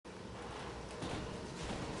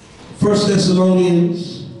1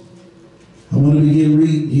 Thessalonians, I want to begin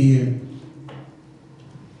reading here.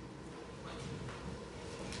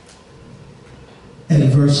 At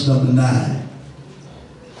verse number 9.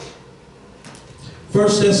 1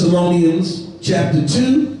 Thessalonians chapter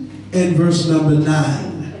 2 and verse number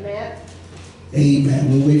 9. Amen.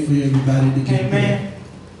 Amen. We'll wait for everybody to get there.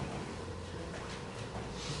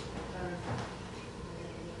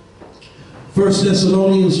 1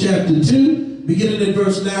 Thessalonians chapter 2, beginning at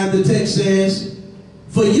verse 9, the text says,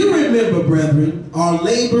 "For you remember, brethren, our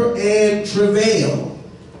labor and travail,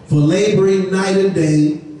 for laboring night and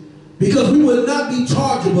day, because we would not be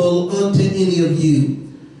chargeable unto any of you.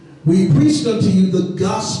 We preached unto you the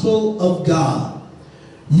gospel of God.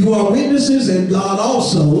 You are witnesses, and God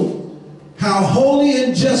also, how holy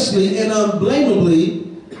and justly and unblameably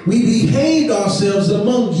we behaved ourselves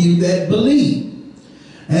among you that believe.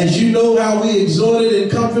 As you know how we exhorted and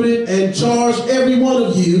comforted and charged every one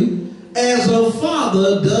of you, as a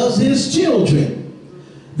father does his children,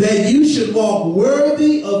 that you should walk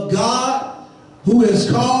worthy of God, who has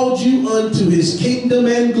called you unto his kingdom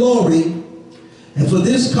and glory. And for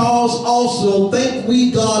this cause also thank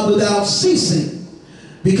we God without ceasing,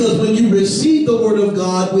 because when you received the word of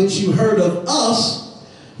God which you heard of us,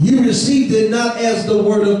 you received it not as the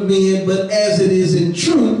word of men, but as it is in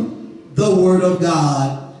truth the word of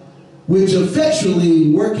God, which effectually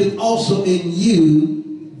worketh also in you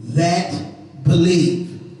that believe."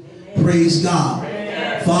 Amen. Praise God.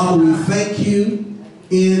 Amen. Father, we thank you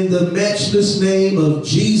in the matchless name of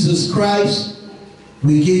Jesus Christ.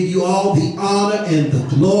 We give you all the honor and the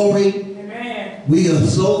glory. Amen. We are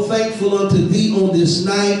so thankful unto thee on this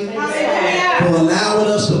night. Amen. For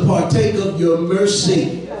allowing us to partake of your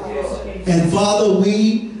mercy. And Father,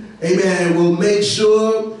 we, amen, will make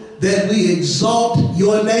sure that we exalt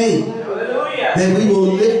your name. Hallelujah. That we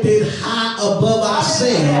will lift it high above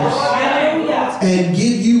ourselves. Hallelujah. And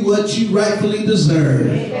give you what you rightfully deserve.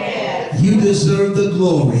 Amen. You deserve the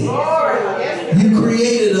glory. You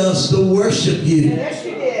created us to worship you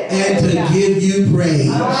and to give you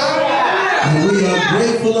praise. And we are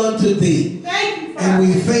grateful unto thee. And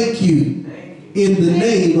we thank you in the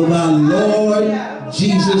name of our Lord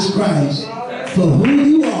Jesus Christ for who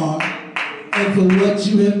you are and for what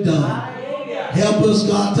you have done. Help us,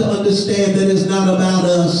 God, to understand that it's not about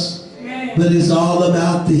us, but it's all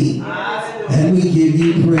about thee. And we give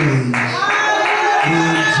you praise.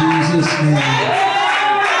 In Jesus' name.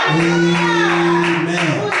 Amen.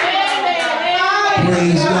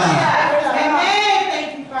 Praise God.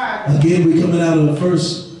 Again, we're coming out of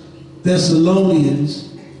 1 Thessalonians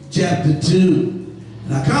chapter 2.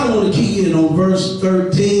 And I kind of want to key in on verse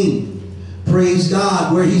 13. Praise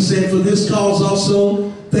God, where he said, "For this cause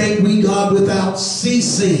also thank we God without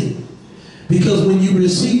ceasing." Because when you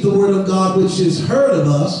received the word of God which is heard of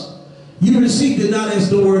us, you received it not as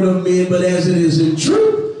the word of men, but as it is in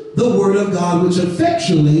truth the word of God, which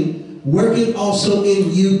effectually worketh also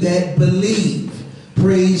in you that believe.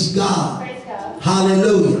 Praise God. Praise God.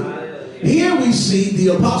 Hallelujah. Hallelujah. Here we see the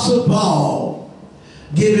Apostle Paul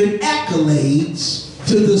giving accolades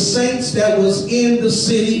to the saints that was in the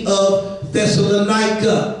city of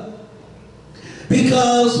Thessalonica.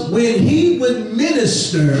 Because when he would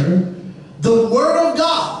minister the word of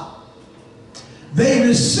God, they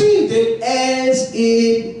received it as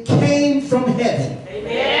it came from heaven.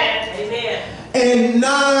 Amen. Amen. And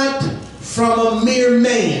not from a mere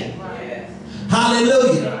man. Yes.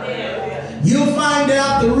 Hallelujah. Amen. You'll find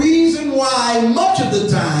out the reason why much of the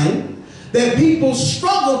time that people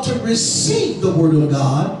struggle to receive the word of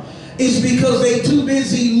God is because they're too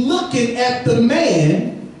busy looking at the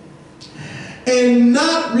man and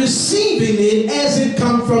not receiving it as it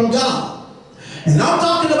come from God. And I'm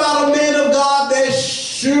talking about a man of God that's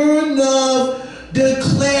sure enough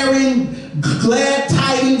declaring glad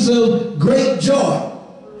tidings of great joy.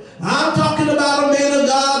 I'm talking about a man of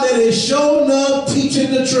God that is sure enough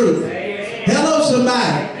teaching the truth. Amen. Hello,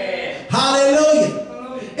 somebody. Amen. Hallelujah.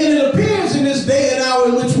 And it appears in this day and hour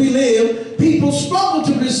in which we live, people struggle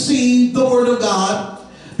to receive the word of God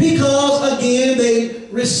because, again,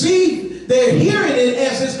 they're hearing it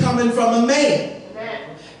as it's coming from a man.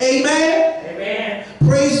 Amen. Amen.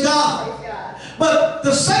 Praise God. Praise God. But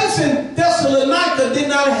the saints in Thessalonica did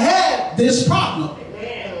not have this problem.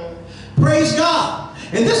 Amen. Praise God.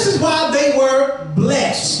 And this is why they were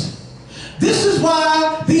blessed. This is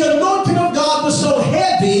why the anointing of God was so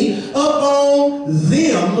heavy upon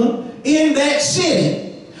them in that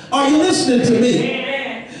city. Are you listening to me?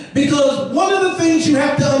 Amen. Because one of the things you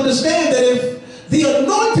have to understand that if the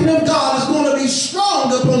anointing of God is going to be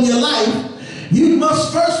strong upon your life, you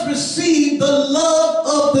must first receive the love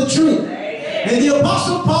of the truth. Amen. And the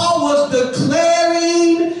Apostle Paul was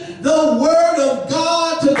declaring the word of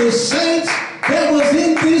God to the saints that was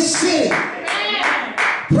in this city.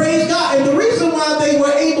 Praise God. And the reason why they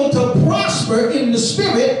were able to prosper in the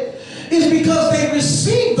spirit is because they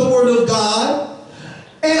received the word of God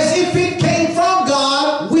as if it came from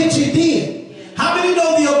God, which it did. How many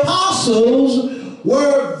know the apostles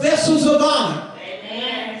were vessels of honor?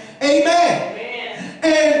 Amen. Amen.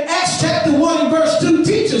 And Acts chapter 1 and verse 2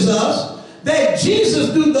 teaches us that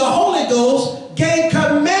Jesus, through the Holy Ghost, gave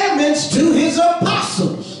commandments to his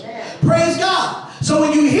apostles. Praise God. So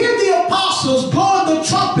when you hear the apostles blowing the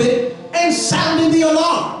trumpet and sounding the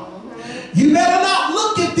alarm, you better not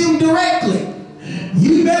look at them directly.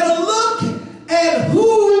 You better look at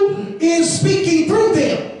who is speaking through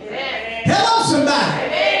them. Hello,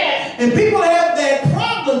 somebody. And people have that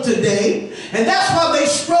problem today, and that's why they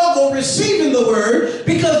struggle receiving the word,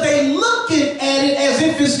 because they looking at it as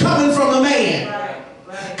if it's coming from a man.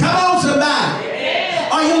 Come on, somebody.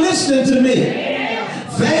 Are you listening to me?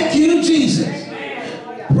 Thank you, Jesus.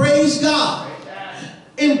 Praise God.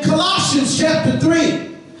 In Colossians chapter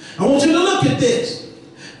 3, I want you to look at this.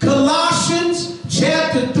 Colossians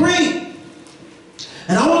chapter 3.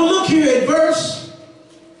 And I want to look here at verse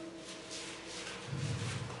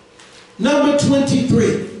number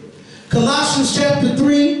 23. Colossians chapter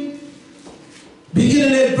 3,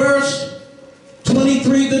 beginning at verse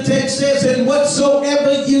 23, the text says, and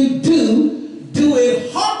whatsoever you do, do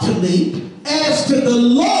it heartily as to the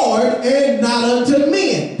Lord and not unto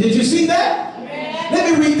men. Did you see that? Amen.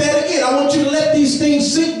 Let me read that again. I want you to let these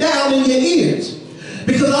things sit down in your ears,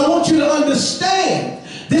 because I want you to understand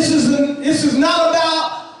this is not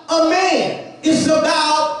about a man. It's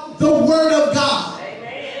about the word of God.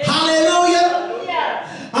 Amen. Hallelujah.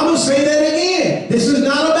 Hallelujah. I'm going to say that again. This is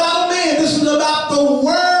not about a man. This is about the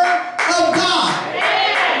word of God.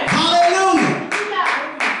 Amen. Hallelujah.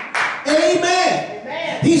 Amen.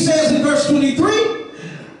 Amen. He says in verse 23,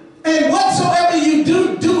 and whatsoever you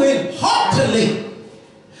do, do it heartily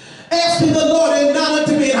as to the Lord and not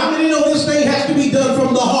unto men. How many know this thing has to be done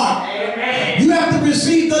from the heart? Amen. You have to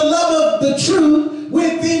receive the love of the truth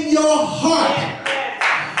within your heart.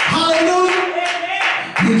 Hallelujah.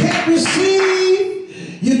 You can't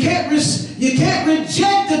receive, you can't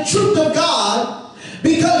reject the truth of God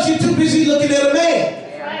because you're too busy looking at a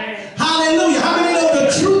man. Hallelujah. How many know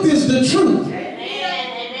the truth is the truth?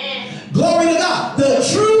 Glory to God. The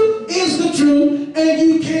truth is the truth, and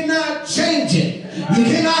you cannot change it. You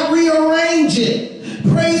cannot rearrange it.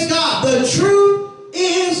 Praise God. The truth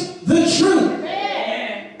is the truth.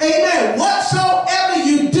 Amen. Whatsoever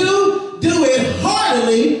you do, do it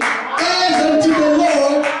heartily as unto the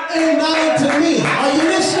Lord and not unto men. Are you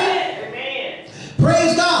listening?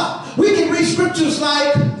 Praise God. We can read scriptures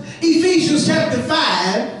like Ephesians chapter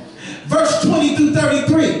 5, verse 20 through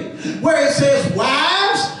 33, where it says,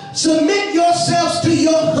 wives, submit yourselves to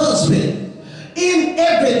your husband in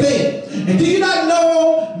everything. And do you not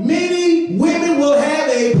know many women will have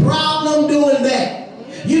a problem doing that?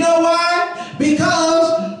 You know why?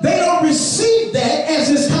 Because they don't receive that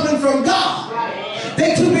as it's coming from God.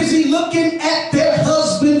 They're too busy looking at their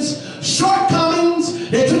husband's shortcomings.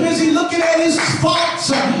 They're too busy looking at his faults.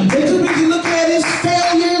 They're too busy looking at his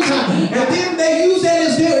failures. And then they use that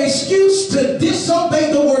as their excuse to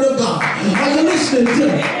disobey the word of God. Are you listening to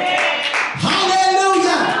me?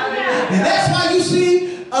 Hallelujah. And that's why you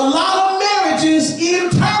see a lot of marriages in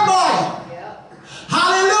turmoil.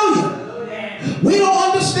 Hallelujah. We don't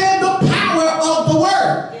understand the power of the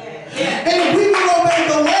word. And if we will obey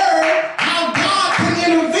the word, how God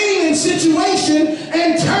can intervene in situation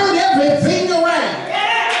and turn everything around.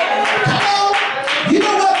 Come on. You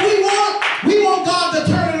know what we want? We want God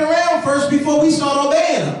to turn it around first before we start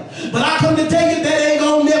obeying him. But I come to tell you that ain't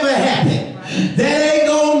gonna never happen. That ain't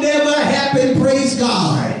gonna never happen. Praise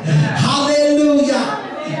God. Hallelujah.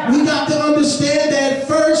 We got to understand that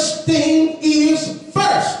first thing is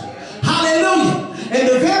first. Hallelujah. And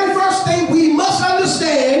the very first thing we must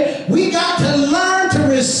understand, we got to learn to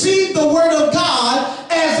receive the word of God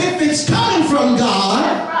as if it's coming from God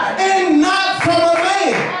and not from a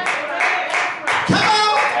man. Come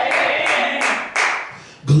on.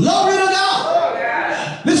 Glory to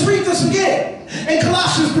God. Let's read this again. In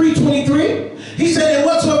Colossians 3:23, he said, and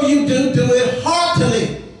whatsoever you do, do it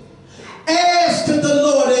heartily as to the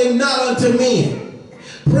Lord and not unto men.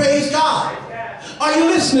 Praise God. Are you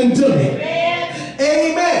listening to me?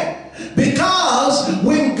 Amen. Because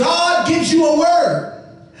when God gives you a word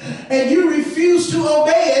and you refuse to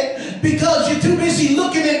obey it because you're too busy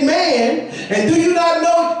looking at man, and do you not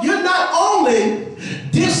know you're not only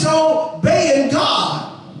disobeying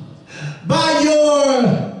God by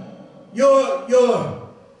your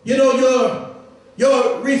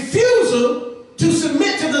your refusal to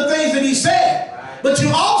submit to the things that he said. But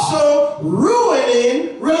you're also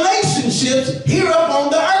ruining relationships here up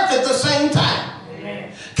on the earth at the same time.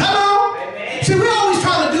 Amen. Come on. Amen. See, we're always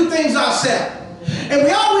trying to do things ourselves. And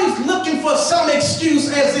we're always looking for some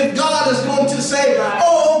excuse as if God is going to say,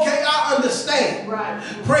 oh, okay, I understand. Right.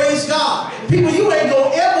 Praise God. People, you ain't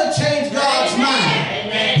going to ever change God's mind.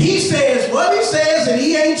 Amen. He says what he says, and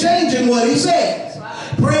he ain't changing what he says.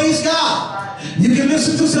 Right. Praise God. You can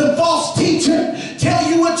listen to some false teacher tell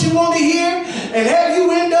you what you want to hear and have you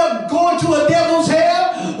end up going to a devil's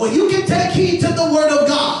hell, or you can take heed to the word of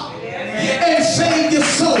God and save your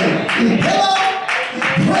soul. Hello?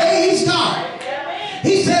 Praise God.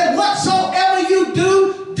 He said, whatsoever you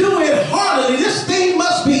do, do it heartily. This thing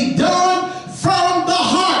must be done from the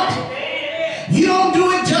heart. You don't do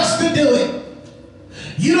it just to do it.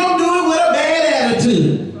 You don't do it with a bad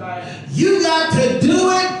attitude. You got to do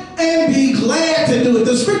it and be glad to do it.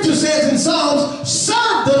 The scripture says in Psalms,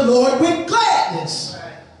 serve the Lord with gladness.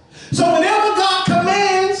 So whenever God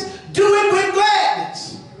commands, do it with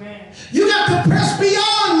gladness. You got to press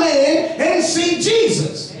beyond man and see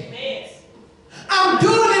Jesus. I'm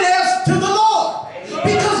doing it as to the Lord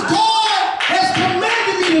because God has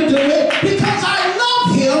commanded me to do it. Because I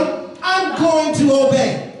love him, I'm going to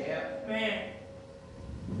obey.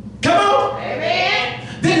 Come on.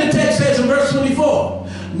 Then the text says in verse 24,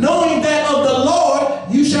 knowing that of the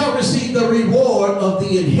Lord you shall receive the reward of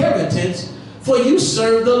the inheritance, for you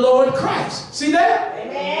serve the Lord Christ. See that?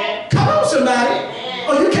 Amen. Come on, somebody. Amen.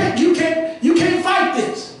 Oh, you can't fight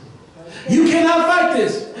this. You cannot fight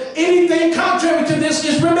this. Anything contrary to this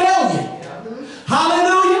is rebellion.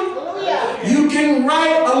 Hallelujah. You can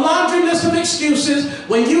write a laundry list of excuses.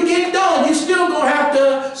 When you get done, you still gonna have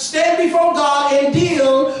to stand before God and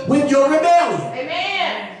deal with your rebellion.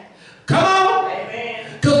 Amen. Come on.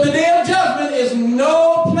 Because the day of judgment is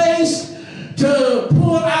no place to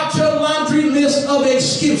pull out your laundry list of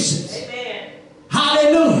excuses. Amen.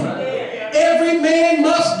 Hallelujah. Amen. Every man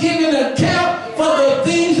must give an account for the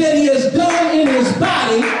things that he has done in his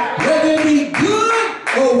body, whether it be good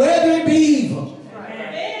or whether it be evil.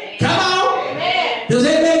 Amen. Come on. Amen. Does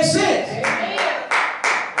that make sense? Amen.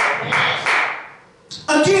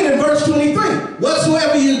 Again in verse 23,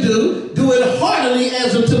 whatsoever you do, do it heartily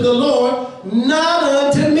as unto the Lord, not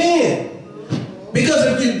unto men. Because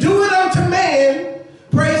if you do it unto man,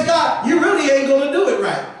 praise God, you really ain't going to do it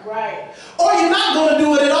right. Right. Or you're not going to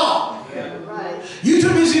do it at all. Yeah. Right. You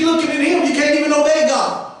too busy looking at him, you can't even obey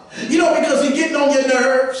God. You know, because he's getting on your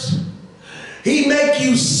nerves. He make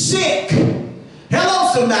you sick.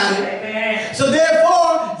 Hello, somebody. Amen. So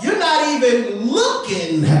therefore, you're not even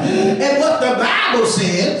looking at what the Bible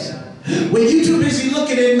says when you too busy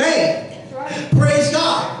looking at man. Right. Praise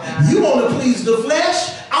God. You want to please the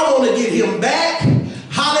flesh. I want to get him back.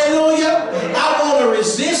 Hallelujah. I want to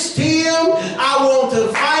resist him. I want to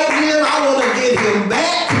fight him. I want to get him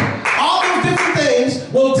back. All those different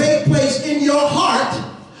things will take place in your heart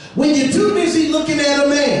when you're too busy looking at a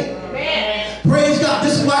man. Amen. Praise God.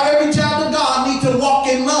 This is why every child of God needs to walk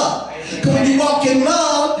in love. Because when you walk in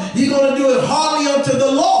love, you're going to do it heartily unto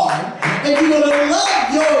the Lord. And you're going to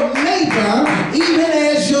love your neighbor even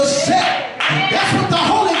as yourself. That's what the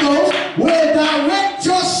Holy Ghost will direct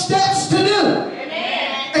your steps to do.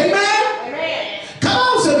 Amen. Amen? Amen. Come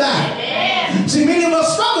on, somebody. Amen. See, many of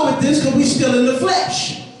us struggle with this because we're still in the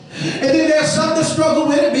flesh. And then there's some that struggle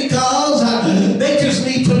with it because they just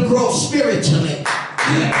need to grow spiritually.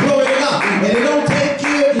 Glory to God. And it don't take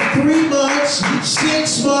you 3 months,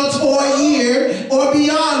 6 months, or a year, or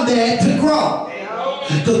beyond that to grow.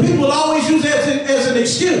 Because people always use that as an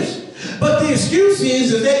excuse. But the excuse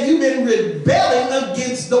is that you've been rebelling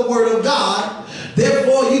against the word of God.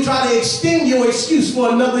 Therefore, you try to extend your excuse for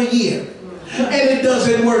another year. And it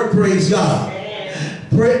doesn't work, praise God.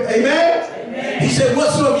 Amen? Amen? He said,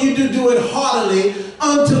 whatsoever you do, do it heartily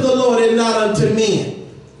unto the Lord and not unto men.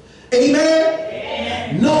 Amen?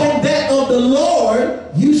 Amen? Knowing that of the Lord,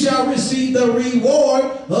 you shall receive the reward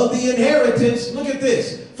of the inheritance. Look at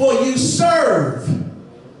this. For you serve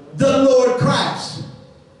the Lord Christ.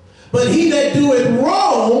 But he that doeth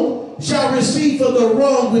wrong shall receive for the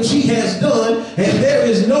wrong which he has done, and there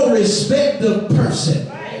is no respect of person.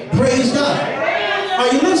 Praise God.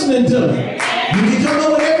 Are you listening to me? You can come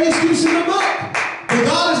up with every excuse in the book. But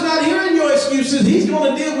God is not hearing your excuses. He's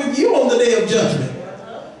going to deal with you on the day of judgment.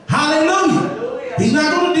 Hallelujah. He's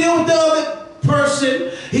not going to deal with the other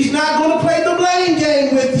person. He's not going to play the blame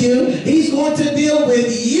game with you. He's going to deal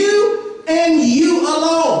with you and you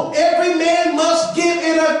alone. Every man must give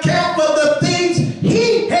an account for the things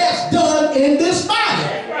he has done in this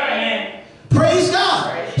body. Praise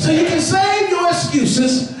God.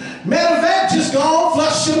 excuses. Matter of fact, just go on,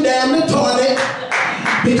 flush them down the toilet,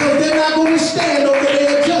 because they're not going to stand over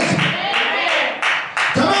their judgment.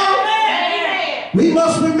 Come on. We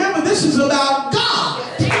must remember this is about God.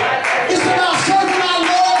 It's about serving our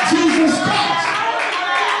Lord Jesus Christ.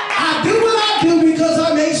 I do what I do because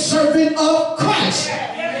I'm a servant of Christ.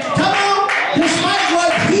 Come on. Despite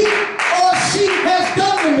what he or she has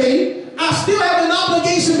done to me, I still have an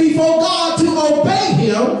obligation before God to obey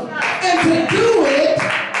him and to do it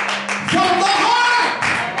from the heart.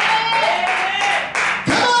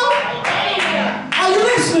 Come on. Are you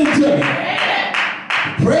listening to me?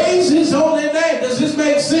 Praise his holy name. Does this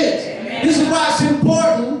make sense? This is why it's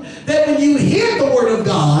important that when you hear the word of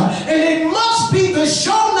God, and it must be the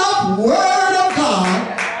shown up word of God,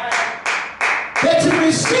 that you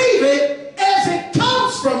receive it as it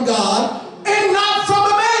comes from God and not from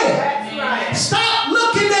a man. That's right. Stop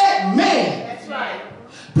looking at man. That's right.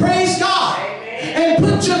 Praise God. Amen. And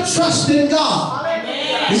put your trust in God.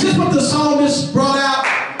 Amen. Is this what the psalmist brought out?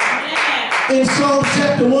 Amen. In Psalm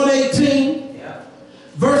chapter 118,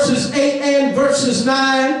 verses 8 and verses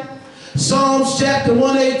 9? Psalms chapter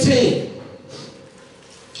 118,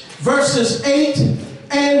 verses 8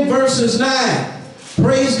 and verses 9.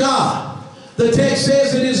 Praise God. The text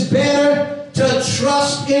says it is better to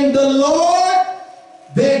trust in the Lord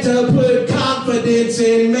than to put confidence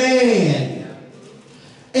in man.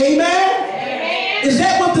 Amen? Amen. Is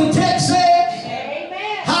that what the text says?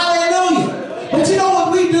 Amen. Hallelujah. But you know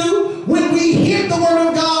what we do? When we hear the word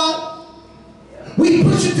of God, we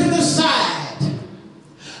push it to the side.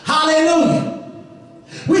 Hallelujah.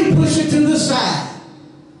 We push it to the side.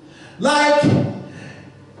 Like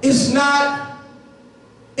it's not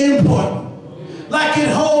important. Like it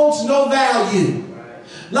holds no value.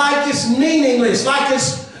 Like it's meaningless. Like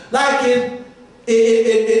it's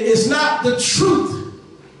not the truth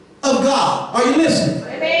of God. Are you listening?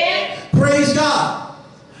 Amen. Praise God.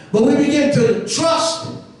 But we begin to trust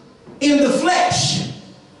in the flesh.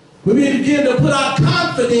 We begin to put our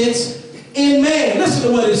confidence in man. Listen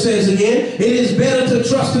to what it says again. It is better to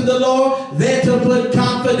trust in the Lord than to put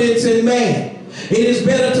confidence in man. It is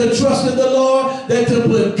better to trust in the Lord than to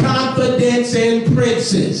put confidence in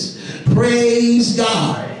princes. Praise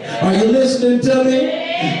God. Are you listening to me?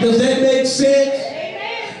 Does that make sense?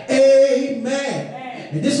 Amen.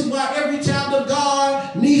 And this is why every child of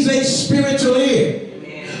God needs a spiritual ear.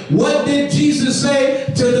 What did Jesus say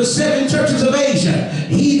to the 7 churches of Asia?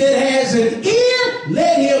 He that has an ear,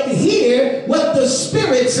 let him hear what the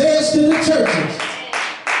Spirit says to the churches.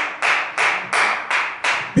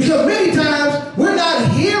 Because many times we're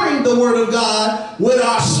not hearing the word of God with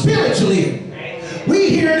our spiritual ear. We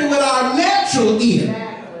hear it with our natural ear.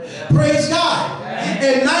 Praise God.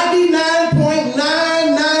 And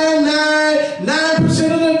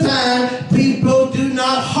 99.9999% of the time, people do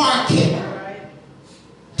not hearken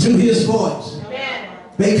to his voice. Amen.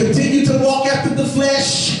 They continue to walk after the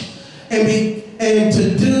flesh and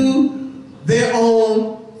to do their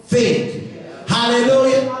own thing.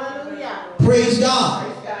 Hallelujah. Hallelujah. Praise God.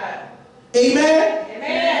 Praise God. Amen.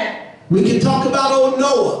 Amen. We can talk about old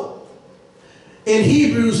Noah in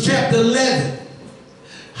Hebrews chapter 11.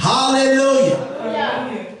 Hallelujah.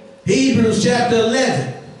 Hallelujah. Hebrews chapter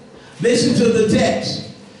 11. Listen to the text.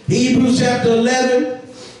 Hebrews chapter 11.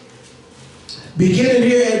 Beginning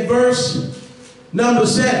here at verse number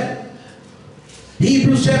 7.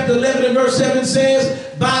 Hebrews chapter 11 and verse 7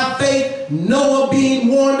 says, by faith Noah, being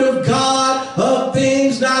warned of God of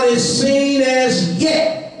things not as seen as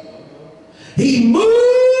yet, he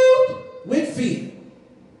moved with fear,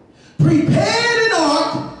 prepared an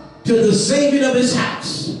ark to the saving of his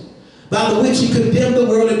house, by the which he condemned the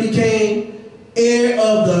world and became heir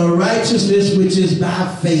of the righteousness which is by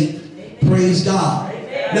faith. Amen. Praise God.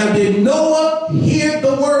 Amen. Now, did Noah hear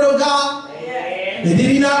the word of God? Amen. And did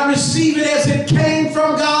he not receive it as it came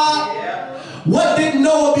from God? Yeah. What did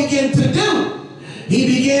Noah begin to do? He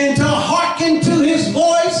began to hearken to his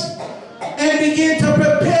voice and began to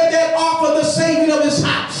prepare that ark for the saving of his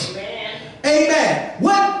house. Amen. Amen.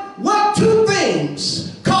 What two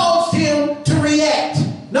things caused him to react?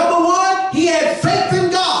 Number one, he had faith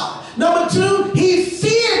in God. Number two, he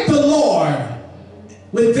feared the Lord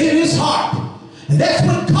within his heart. And that's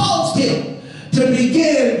what caused him to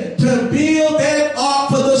begin to build that ark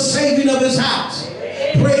for the saving of his house.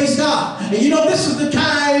 Amen. Praise God. And you know, this is the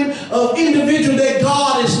kind of individual that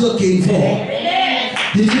God is looking for. Amen.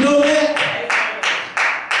 Did you know that?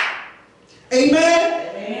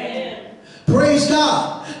 Amen? Amen. Praise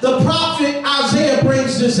God. The prophet Isaiah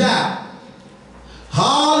brings this out.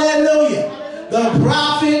 Hallelujah. The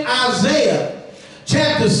prophet Isaiah,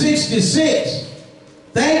 chapter 66.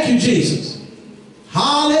 Thank you, Jesus.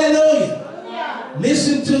 Hallelujah.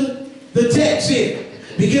 Listen to the text here.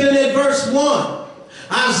 Beginning at verse 1.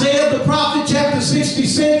 Isaiah the prophet, chapter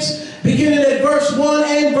 66, beginning at verse 1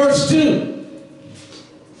 and verse 2.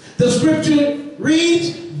 The scripture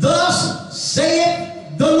reads, "Thus saith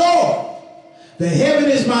the Lord, the heaven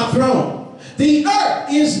is my throne, the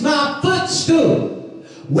earth is my footstool.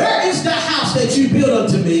 Where is the house that you built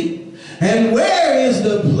unto me? And where is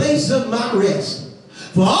the place of my rest?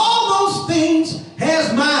 For all those things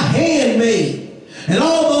has my hand made, and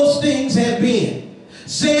all those things have been,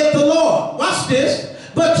 saith the Lord." Watch this.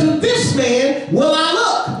 "But to this man will I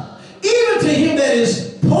look, even to him that is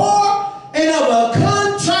poor and of a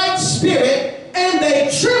contrite spirit, and they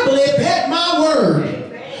tremble at my word."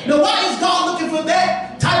 Now, why is God looking for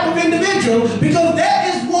that type of individual? Because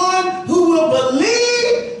that is one who will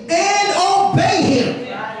believe and obey him.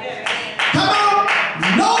 Come on.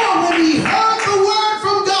 Noah, when he heard the word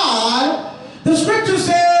from God, the scripture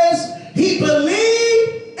says he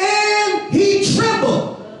believed and he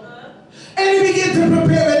trembled. And he began to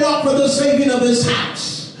prepare an ark for the saving of his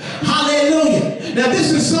house. Hallelujah. Now,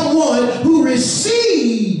 this is someone who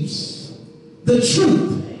receives the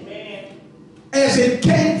truth as it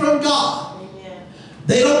came from God.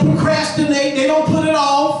 They don't procrastinate. They don't put it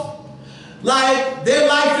off. Like their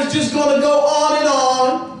life is just going to go on and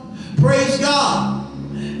on. Praise God.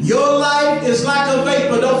 Your life is like a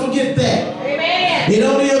vapor. Don't forget that. Amen. It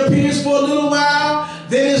only appears for a little while,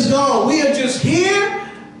 then it's gone. We are just here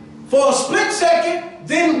for a split second,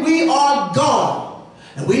 then we are gone.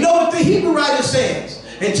 And we know what the Hebrew writer says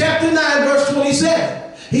in chapter 9, verse 27.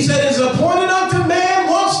 He said, "It's appointed unto man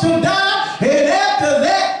once to die, and after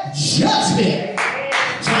that, judgment."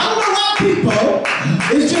 So I don't know why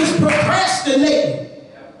people is just procrastinating.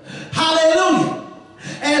 Hallelujah.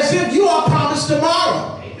 As if you are promised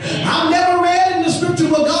tomorrow. I've never read in the scripture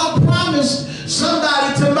where God promised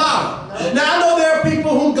somebody tomorrow. Now I know there are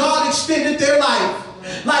people whom God extended their life,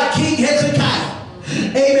 like King Hezekiah.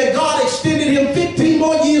 Amen. God extended him 15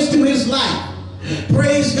 more years to his life.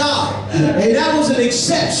 Praise God. And that was an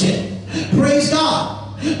exception. Praise God.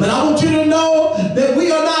 But I want you to know that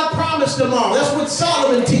we are not promised tomorrow. That's what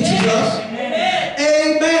Solomon teaches us.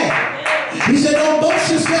 Amen. He said, "Don't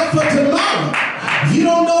boast yourself for tomorrow. You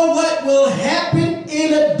don't know what will happen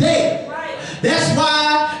in a day." That's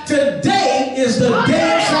why today is the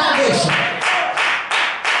day of salvation.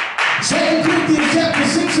 2 Corinthians chapter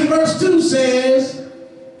 6 and verse 2 says,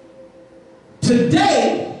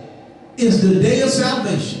 today is the day of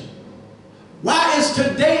salvation. Why is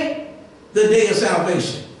today the day of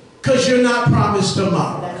salvation? Because you're not promised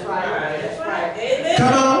tomorrow. That's right. That's right. Amen.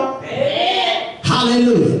 Come on. Amen.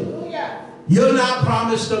 Hallelujah. You're not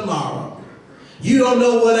promised tomorrow. You don't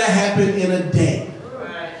know what'll happen in a day.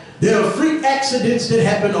 There are freak accidents that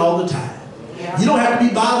happen all the time. You don't have to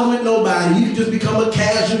be bothered with nobody. You can just become a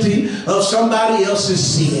casualty of somebody else's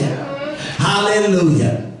sin.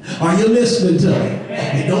 Hallelujah. Are you listening to me?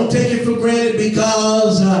 And don't take it for granted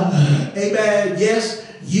because, amen, yes,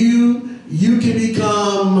 you can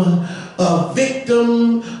become a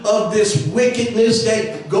victim of this wickedness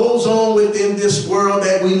that goes on within this world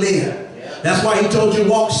that we live. That's why he told you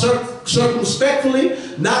walk circumspectly,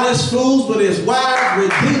 not as fools, but as wise,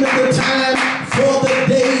 redeeming the time, for the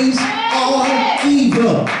days are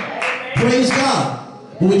evil. Praise God.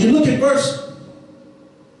 But when you look at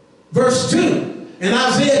verse 2 in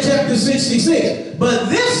Isaiah chapter 66, "But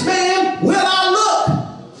this man will I look,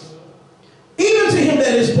 even to him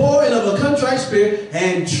that is poor and of a contrite spirit,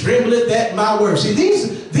 and trembleth at my word." See,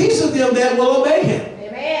 these are them that will obey him.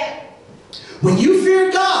 Amen. When you fear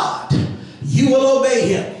God, you will obey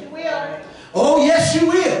him. You will. Oh, yes, you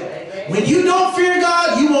will. Amen. When you don't fear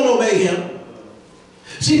God, you won't obey him.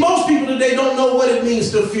 See, most people today don't know what it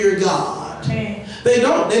means to fear God. Amen. They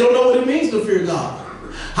don't know what it means to fear God.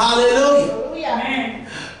 Hallelujah. Amen.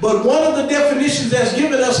 But one of the definitions that's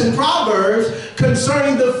given us in Proverbs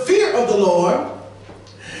concerning the fear of the Lord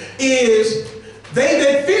is, "They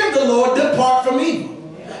that fear the Lord depart from evil."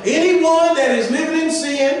 Anyone that is living in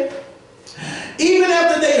sin, even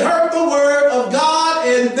after they heard the word of God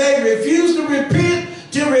and they refuse to repent,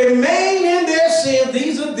 to remain in their sin,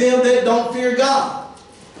 these are them that don't fear God.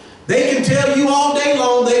 They can tell you all day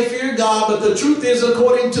long they fear God, but the truth is,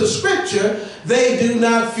 according to Scripture, they do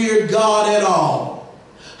not fear God at all.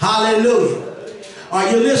 Hallelujah. Are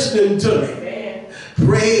you listening to me? Amen.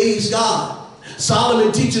 Praise God.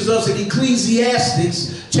 Solomon teaches us in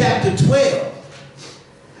Ecclesiastes chapter 12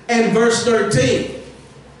 and verse 13.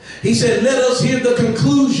 He said, "Let us hear the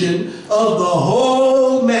conclusion of the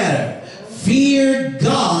whole matter. Fear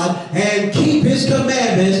God and keep his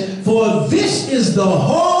commandments, for this is the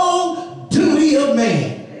whole duty of man."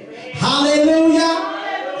 Hallelujah.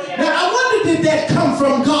 Now I wonder, did that come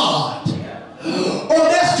from God? Or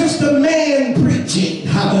that's just a man preaching?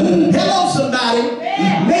 Hello, somebody.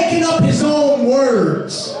 Making up his own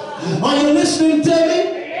words. Are you listening to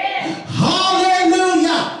me?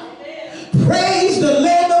 Hallelujah. Praise the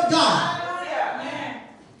Lamb of God.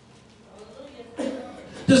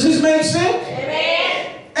 Does this make sense?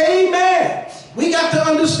 Amen. Amen. We got to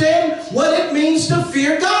understand what it means to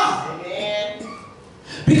fear God. Amen.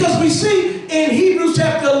 Because we see in Hebrews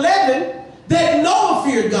chapter 11 that Noah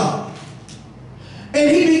feared God. And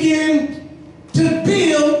he began to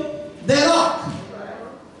build that ark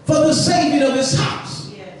for the saving of his house.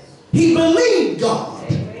 He believed God.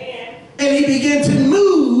 Amen. And he began to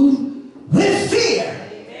move with fear.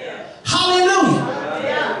 Amen. Hallelujah.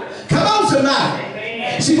 Amen. Come on, somebody.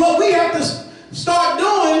 Amen. See, what we have to start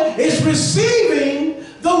doing is receiving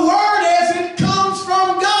the word as it comes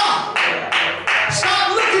from God.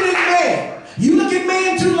 Stop looking at man. You look at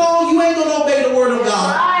man too long, you ain't going to obey the word of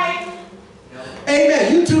God.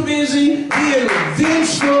 Amen. You too busy being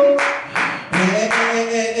vengeful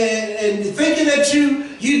and thinking that you're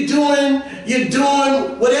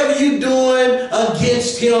doing whatever you're doing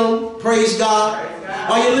against him. Praise God.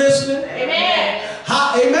 Are you listening? Amen.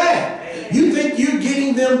 Amen. You think you're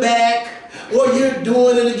getting them back or you're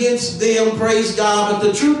doing it against them. Praise God. But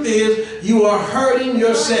the truth is you are hurting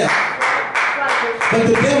yourself. But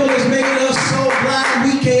the devil is making us so blind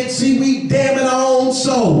we can't see. We damning our own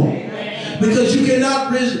soul. Because you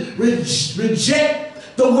cannot reject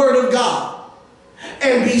the word of God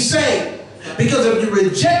and be saved. Because if you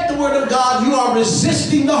reject the word of God, you are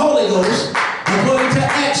resisting the Holy Ghost, according to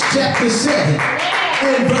Acts chapter 7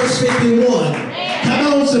 and verse 51. Come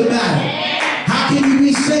on, somebody. How can you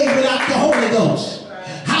be saved without the Holy Ghost?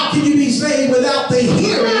 How can you be saved without the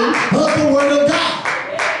hearing of the word of God?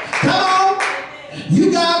 Come on.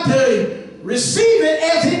 You got to receive it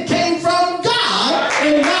as it came from God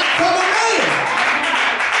and not from a man.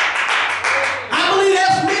 I believe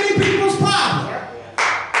that's many people's problem.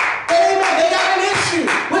 Amen. They got an issue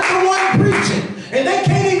with the one preaching. And they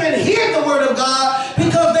can't even hear the word of God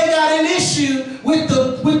because they got an issue with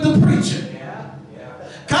the preacher.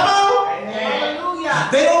 Come on. Hallelujah.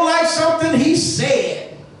 They don't like something he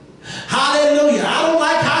said. Hallelujah. I don't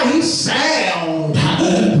like how he sound.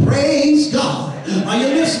 Praise God. Are you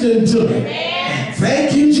listening to me? Amen.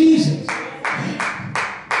 Thank you, Jesus.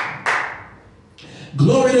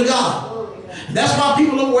 Glory to God. That's why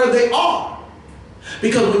people are where they are.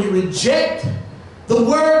 Because when you reject the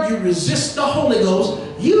word, you resist the Holy Ghost,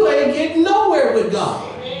 you ain't getting nowhere with God.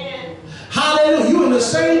 Amen. Hallelujah. You in the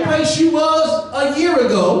same place you was a year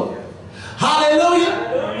ago. Hallelujah.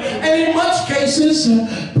 And in much cases,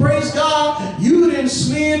 praise God, you didn't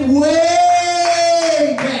slid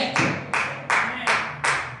way back.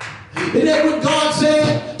 Isn't that what God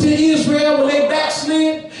said to Israel when they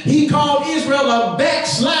backslid? He called Israel a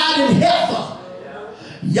backsliding heifer.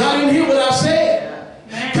 Y'all didn't hear what I said?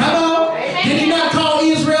 Come on. Did he not call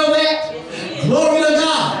Israel that? Glory to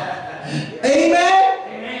God.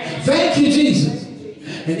 Amen. Thank you, Jesus.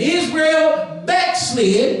 And Israel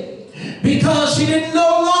backslid because she didn't no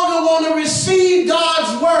longer want to receive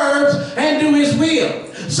God's words and do his will.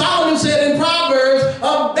 Solomon said in Proverbs,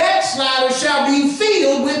 a backslider shall be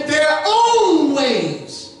filled with their own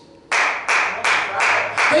ways.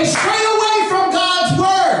 They stray away from God's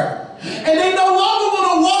word and they no longer want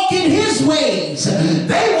to walk in his ways.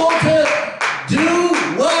 They want to do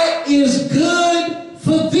what is good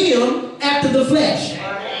for them after the flesh.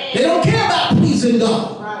 They don't care about pleasing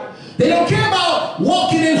God. They don't care about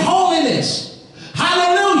walking in holiness.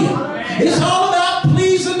 Hallelujah. It's all about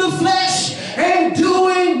pleasing the flesh and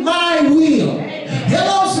doing my will.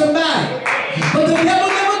 Hello, somebody. But the devil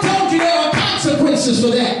never told you there are consequences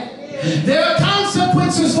for that. There are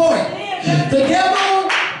consequences for it. The devil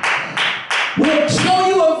will show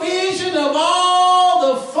you a vision of all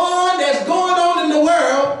the fun that's going on in the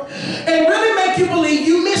world and really make you believe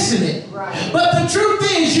you're missing it. But the truth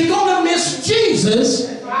is you're going to miss Jesus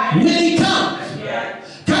when he comes.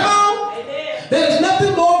 Come on. There's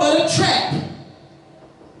nothing more but a trap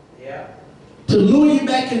to lure you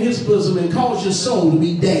back in his bosom and cause your soul to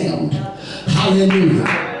be damned. Hallelujah.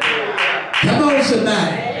 Come on,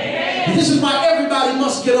 somebody. This is why everybody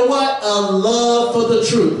must get a what? A love for the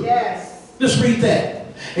truth. Yes. Let's read that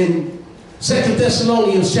in 2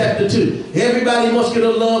 Thessalonians chapter 2. Everybody must get a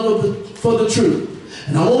love for the truth.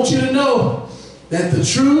 And I want you to know that the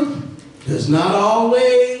truth does not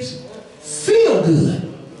always feel good.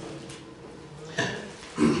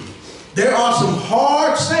 There are some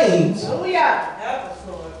hard sayings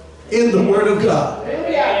in the Word of God.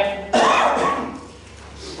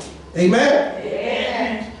 Amen?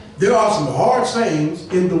 Amen. There are some hard sayings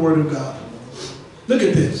in the Word of God. Look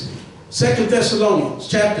at this. 2 Thessalonians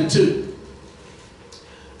chapter 2.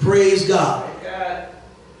 Praise God.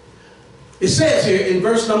 It says here in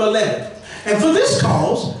verse number 11, and for this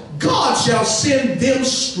cause, God shall send them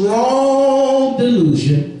strong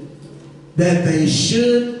delusion that they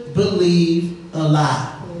should believe a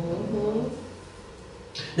lie.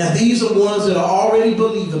 Now these are ones that are already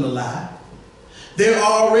believing a lie. They're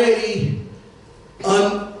already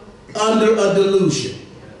under a delusion.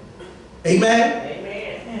 Amen?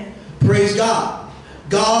 Amen. Praise God.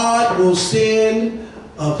 God will send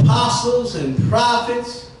apostles and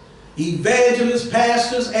prophets, evangelists,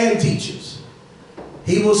 pastors, and teachers.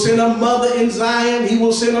 He will send a mother in Zion. He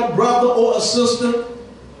will send a brother or a sister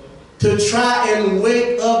to try and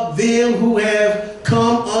wake up them who have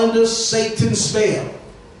come under Satan's spell.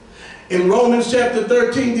 In Romans chapter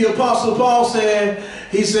 13, the Apostle Paul said,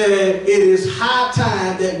 he said, it is high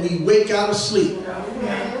time that we wake out of sleep.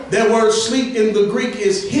 That word sleep in the Greek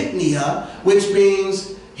is hypnia, which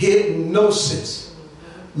means hypnosis.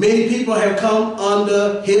 Many people have come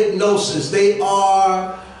under hypnosis. They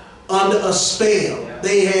are under a spell.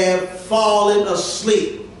 They have fallen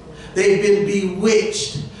asleep. They've been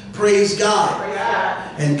bewitched. Praise God.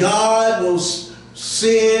 And God will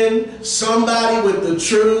send somebody with the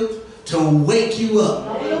truth to wake you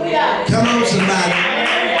up. Come on, somebody.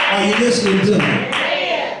 Are you listening to me?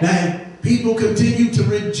 Now, people continue to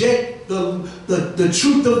reject the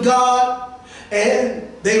truth of God,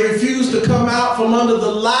 and they refuse to come out from under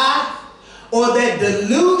the lie or that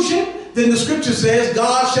delusion. Then the scripture says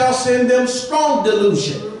God shall send them strong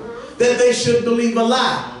delusion that they should believe a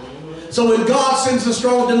lie. So when God sends a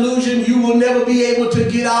strong delusion, you will never be able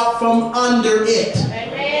to get out from under it.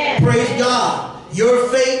 Amen. Praise God. Your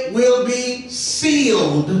fate will be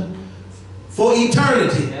sealed for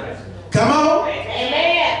eternity. Come on.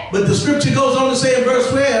 Amen. But the scripture goes on to say in verse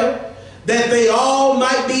 12 that they all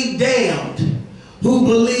might be damned who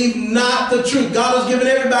believe not the truth. God has given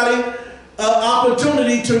everybody an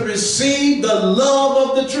opportunity to receive the love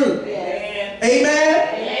of the truth. Amen.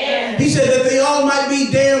 Amen. He said that they all might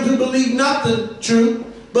be damned who believe not the truth,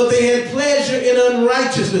 but they had pleasure in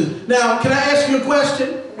unrighteousness. Now, can I ask you a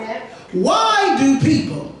question? Why do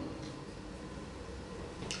people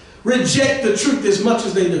reject the truth as much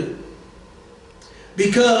as they do?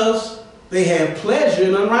 Because they have pleasure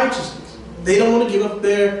in unrighteousness. They don't want to give up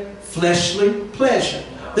their fleshly pleasure,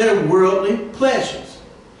 their worldly pleasures.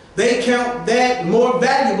 They count that more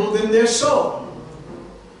valuable than their soul.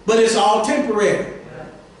 But it's all temporary.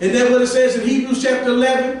 And then what it says in Hebrews chapter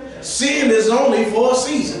 11, sin is only for a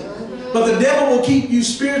season. But the devil will keep you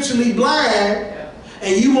spiritually blind,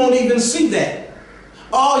 and you won't even see that.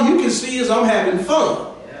 All you can see is I'm having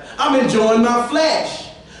fun. I'm enjoying my flesh.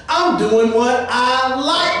 I'm doing what I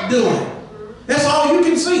like doing. That's all you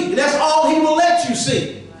can see. That's all he will let you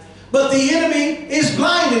see. But the enemy is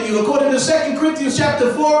blinding you. According to 2 Corinthians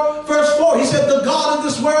chapter 4, verse 4, he said, the God of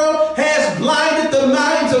this world has blinded the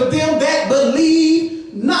minds of them that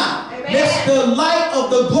believe not. Amen. Lest the light of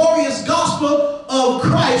the glorious gospel of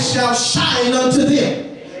Christ shall shine unto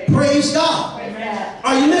them. Amen. Praise God.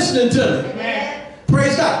 Are you listening to me? Amen.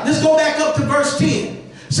 Praise God. Let's go back up to verse 10.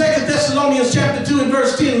 2 Thessalonians chapter 2 and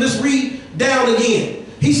verse 10. Let's read down again.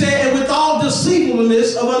 He said, and with all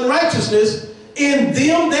deceitfulness of unrighteousness in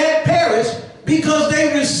them that perish, because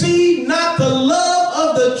they receive not the love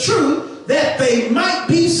of the truth, that they might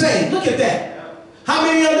be saved. Look at that. How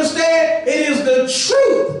many understand? It is the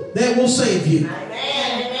truth that will save you.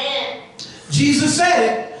 Amen. Jesus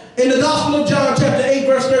said it in the Gospel of John chapter 8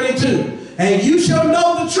 verse 32. And you shall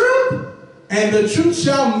know the truth, and the truth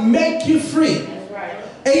shall make you free. That's right.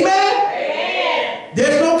 Amen? Amen.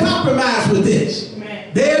 There's no compromise with this.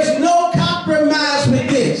 Amen. There's no compromise with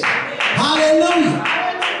this. Hallelujah.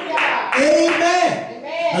 Hallelujah. Amen.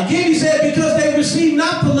 Amen. Again, he said, because they receive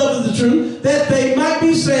not the love of the truth, that they might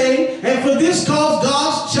be saved, and for this cause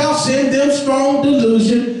God shall send them strong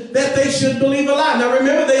delusion, that they should believe a lie. Now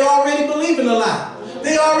remember, they already believe in a lie.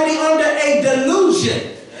 They already under a delusion.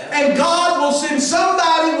 And God will send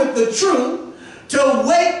somebody with the truth to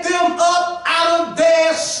wake them up out of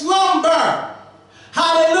their slumber.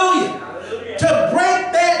 Hallelujah. Hallelujah. To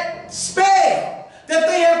break that spell that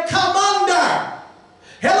they have come under.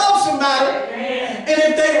 Hello, somebody. Amen. And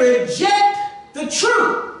if they reject the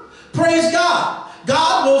truth, praise God,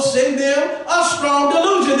 God will send them a strong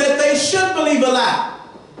delusion that they should believe a lie.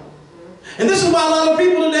 And this is why a lot of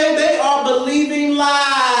people today, they are believing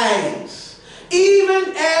lies.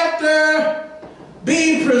 Even after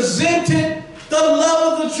being presented the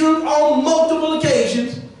love of the truth on multiple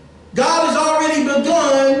occasions, God has already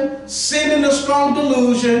begun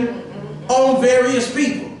delusion on various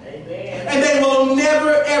people. And they will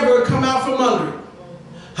never, ever come out from under it.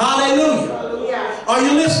 Hallelujah. Are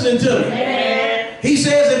you listening to me? Amen. He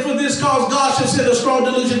says that for this cause God should send a strong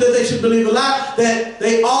delusion that they should believe a lie, that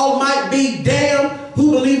they all might be damned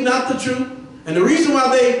who believe not the truth. And the reason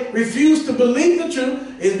why they refuse to believe the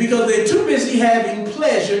truth is because they're too busy having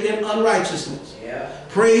pleasure in unrighteousness. Yeah.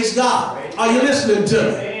 Praise God. Are you listening to me?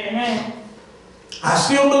 Amen. I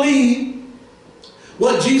still believe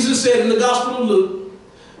what Jesus said in the Gospel of Luke,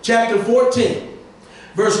 chapter 14,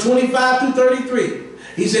 verse 25 through 33.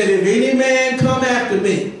 He said, if any man come after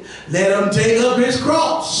me, let him take up his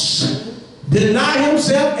cross, deny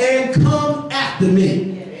himself, and come after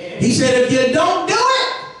me. He said, if you don't do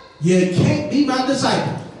it, you can't be my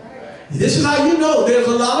disciple. This is how you know there's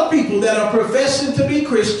a lot of people that are professing to be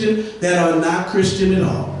Christian that are not Christian at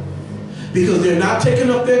all. Because they're not taking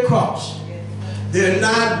up their cross. They're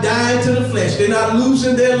not dying to the flesh. They're not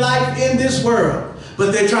losing their life in this world.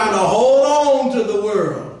 But they're trying to hold on to the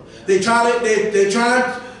world. They're trying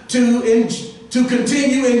to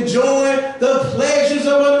continue enjoying the pleasures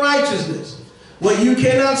of unrighteousness. Well, you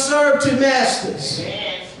cannot serve two masters.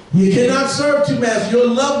 You cannot serve two masters. Your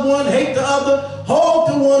loved one, hate the other, hold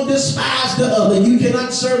the one, despise the other. You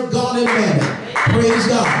cannot serve God and mammon. Praise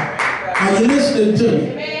God. Are you listening to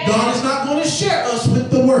me? God is not going to share us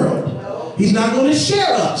with the world. He's not going to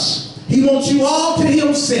share us. He wants you all to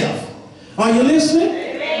himself. Are you listening?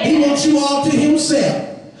 He wants you all to himself.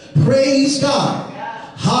 Praise God.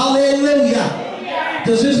 Hallelujah.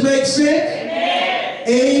 Does this make sense?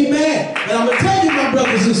 Amen. And I'm going to tell you, my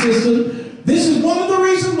brothers and sisters, this is one of the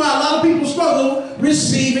reasons why a lot of people struggle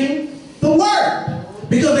receiving the word.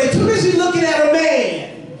 Because they're too busy looking at a man.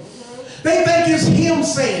 They think it's him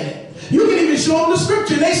saying it. You can even show them the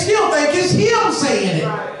scripture. They still think it's him saying it.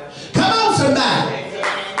 Come on, somebody.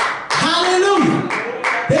 Hallelujah.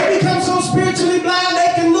 They become so spiritually blind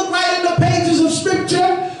they can look right in the pages of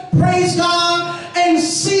scripture, praise God, and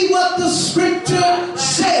see what the scripture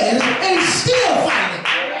says and still fight it.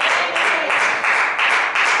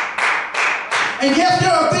 And yes,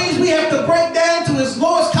 there are things we have to break down to its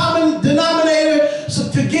lowest common denominator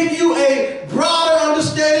to give you a broader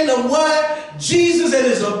understanding of what Jesus and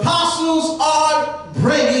his apostles are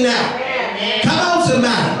bringing out. Amen. Come on,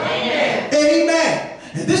 somebody. Amen. Amen.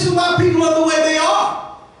 And this is why people are the way they are.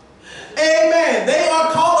 Amen. They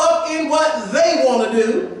are caught up in what they want to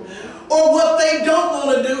do or what they don't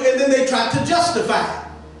want to do, and then they try to justify it.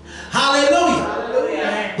 Hallelujah.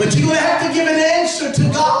 Hallelujah. But you're going to have to give an answer to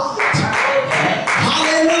God.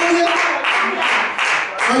 Hallelujah.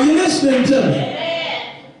 Are you listening to me?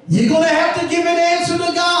 You're going to have to give an answer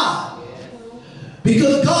to God.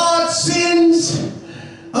 Because God sends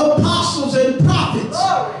apostles and prophets,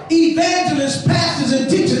 evangelists, pastors, and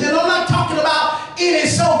teachers. And I'm not talking about any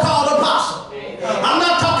so-called apostle. I'm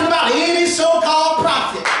not talking about any so-called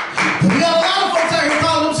prophet. We got a lot of folks out here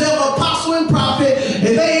calling themselves apostle and prophet,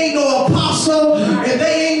 and they ain't no apostle, and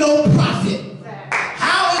they ain't no prophet.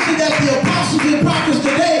 How is it that the apostles and prophets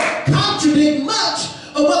today contradict much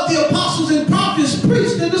of what the apostles and prophets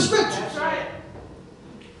preached in the scriptures?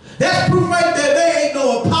 That's proof right there. They ain't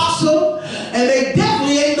no apostle, and they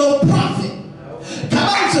definitely ain't no prophet. Come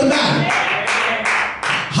on, somebody.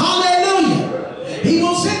 Hallelujah. He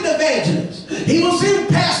will send evangelists. He will send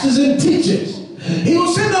pastors and teachers. He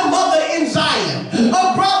will send a mother in Zion,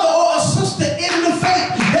 a brother or a sister in the faith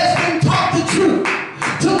that's been taught the truth,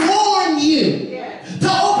 to warn you, to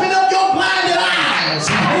open up your blinded eyes,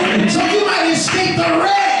 so you might escape the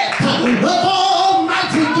wrath of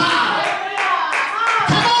Almighty God.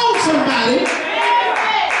 Come on, somebody.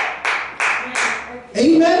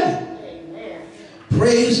 Amen.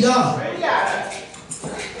 Praise God.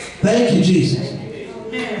 Thank you, Jesus.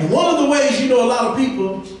 And one of the ways, you know, a lot of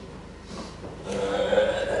people,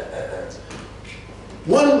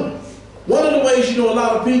 one of the ways, you know, a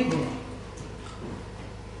lot of people's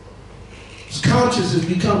conscience is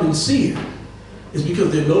becoming seared is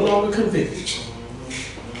because they're no longer convicted.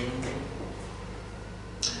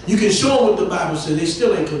 You can show them what the Bible says, they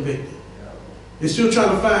still ain't convicted. They're still trying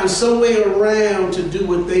to find some way around to do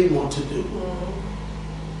what they want to do.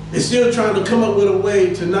 They're still trying to come up with a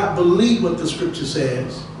way to not believe what the scripture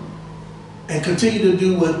says and continue to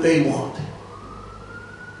do what they want.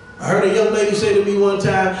 I heard a young lady say to me one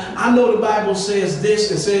time, I know the Bible says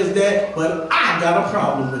this and says that, but I got a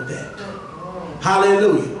problem with that.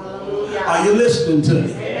 Hallelujah. Are you listening to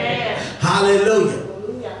me? Hallelujah.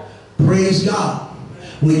 Praise God.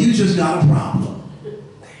 Well, you just got a problem.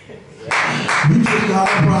 You just got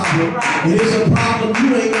a problem. And it's a problem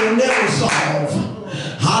you ain't gonna never solve.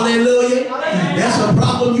 Hallelujah. That's a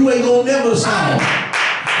problem you ain't gonna never solve.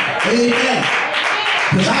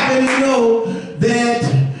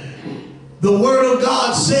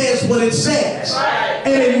 what it says.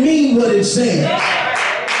 And it means what it says.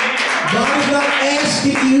 God is not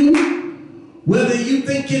asking you whether you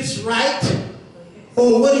think it's right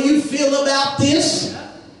or what do you feel about this.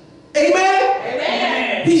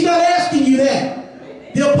 Amen? He's not asking you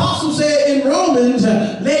that. The apostle said in Romans,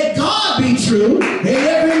 let God be true and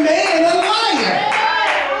every man a liar.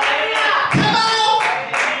 Come on.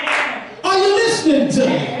 Are you listening to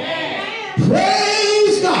me?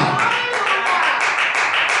 Praise God.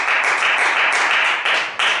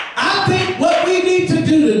 I think what we need to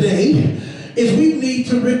do today is we need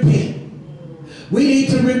to repent. We need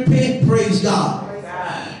to repent, praise God.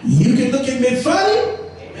 You can look at me funny,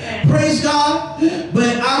 praise God,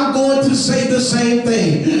 but I'm going to say the same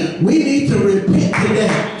thing. We need to repent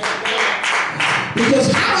today.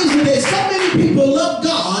 Because how is it that so many people love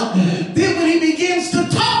God, then when he begins to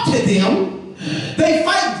talk to them, they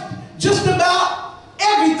fight just about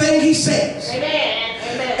everything he says.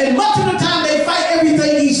 And much of the time they fight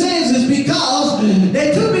everything he says is because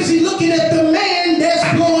they're too busy looking at the man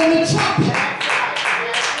that's blowing the trumpet.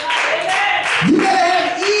 You gotta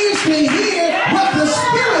have ears to hear what the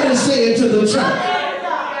Spirit is saying to the church.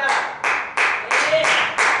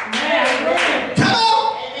 Come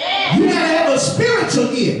on. You gotta have a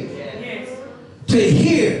spiritual ear to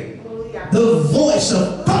hear the voice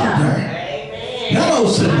of thunder. Hello,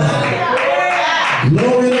 somebody.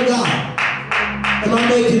 Glory to God. Am I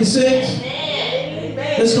making sense?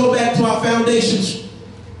 Let's go back to our foundations.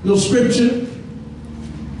 Little scripture.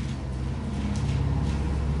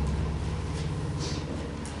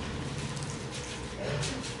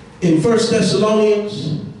 In 1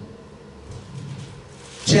 Thessalonians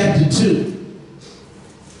chapter 2.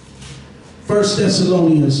 1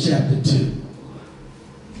 Thessalonians chapter 2.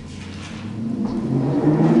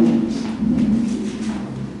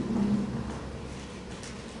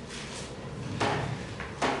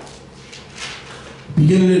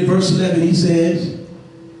 Beginning in verse 11, he says,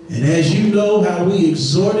 and as you know how we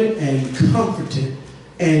exhorted and comforted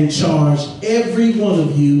and charged every one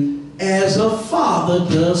of you as a father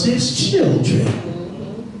does his children.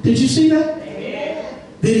 Did you see that? Amen.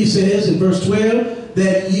 Then he says in verse 12,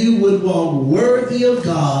 that you would walk worthy of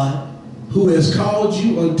God who has called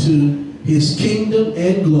you unto his kingdom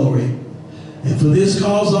and glory. And for this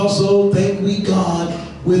cause also thank we God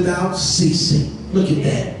without ceasing. Look at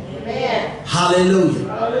that. Amen. Hallelujah.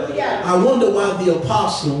 Hallelujah. I wonder why the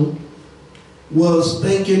apostle was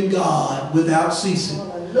thanking God without ceasing.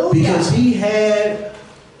 Hallelujah. Because he had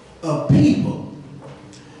a people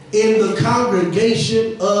in the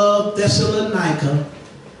congregation of Thessalonica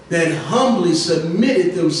that humbly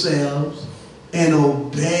submitted themselves and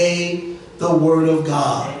obeyed the word of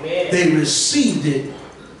God. Amen. They received it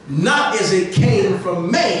not as it came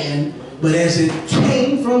from man, but as it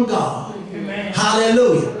came from God. Amen.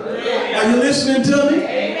 Hallelujah. Amen. Are you listening to me?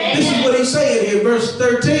 Amen. This is what he's saying here, verse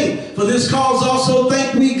 13. For this cause also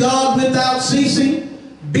thank we God without ceasing,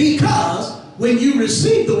 because when you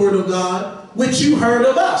received the word of God, which you heard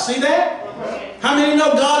of us. See that? How many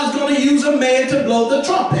know God is going to use a man to blow the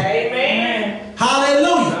trumpet? Amen.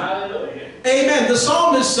 Hallelujah. Hallelujah. Amen. The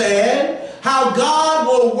psalmist said how God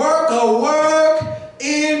will work a work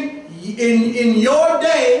in your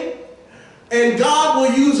day, and God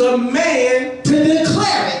will use a man to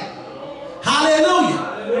declare it. Hallelujah.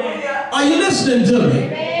 Hallelujah. Are you listening to me?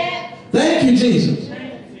 Amen. Thank you, Jesus.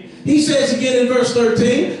 He says again in verse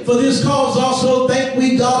 13, for this cause also thank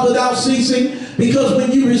we God without ceasing, because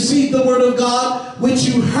when you received the word of God, which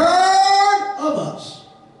you heard of us,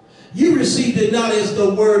 you received it not as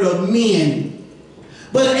the word of men,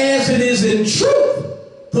 but as it is in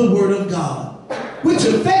truth, the word of God, which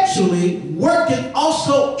effectually worketh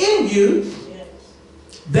also in you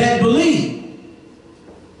that believe.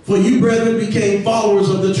 For you, brethren, became followers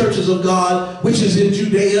of the churches of God, which is in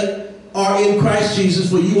Judea, are in Christ Jesus,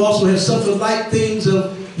 for you also have suffered like things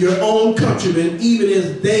of your own countrymen, even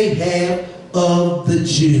as they have of the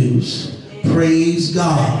Jews. Praise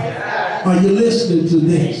God. Are you listening to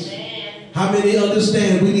this? How many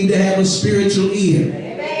understand we need to have a spiritual ear?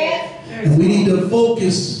 And we need to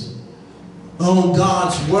focus on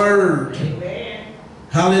God's word.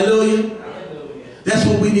 Hallelujah. That's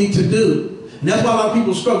what we need to do. And that's why a lot of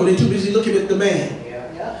people struggle. They're too busy looking at the man.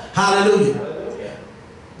 Hallelujah.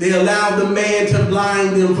 They allow the man to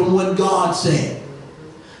blind them from what God said.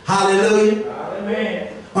 Hallelujah.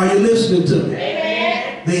 Amen. Are you listening to me?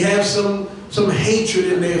 Amen. They have some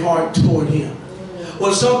hatred in their heart toward him.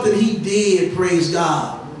 Or something he did, praise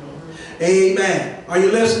God. Amen. Are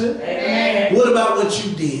you listening? Amen. What about what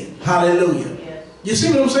you did? Hallelujah. Yes. You see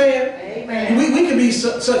what I'm saying? Amen. We can be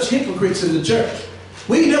such hypocrites in the church.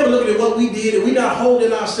 We never looking at what we did, and we're not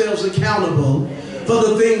holding ourselves accountable for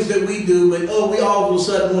the things that we do. But we all of a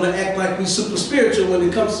sudden want to act like we're super spiritual when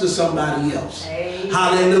it comes to somebody else. Amen.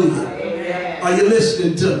 Hallelujah. Amen. Are you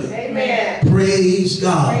listening to me? Amen. Praise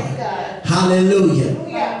God. Praise God. Hallelujah.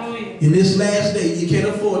 Hallelujah. In this last day, you can't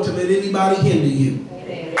afford to let anybody hinder you.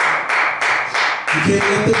 Amen. You can't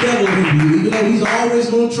let the devil hinder you. Even though he's always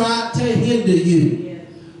going to try to hinder you.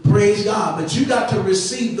 Praise God. But you got to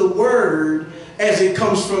receive the word as it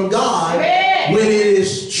comes from God. Amen. When it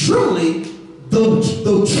is truly the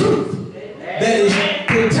truth. Amen. That is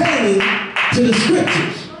pertaining to the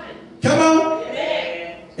scriptures. Come on.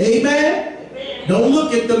 Amen. Amen. Amen. Don't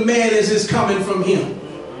look at the man as it's coming from him.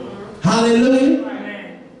 Hallelujah.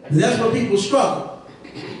 Amen. And that's where people struggle.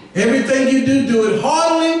 Everything you do, do it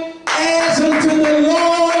heartily as unto the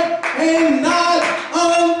Lord and not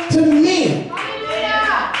unto men.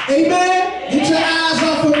 Amen. Get your eyes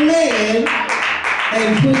off of man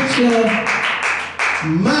and put your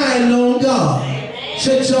mind on God.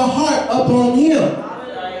 Set your heart up on him.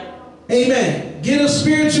 Amen. Get a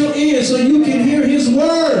spiritual ear so you can hear his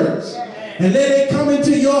words. And let it come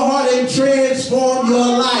into your heart and transform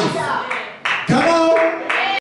your life. Come on.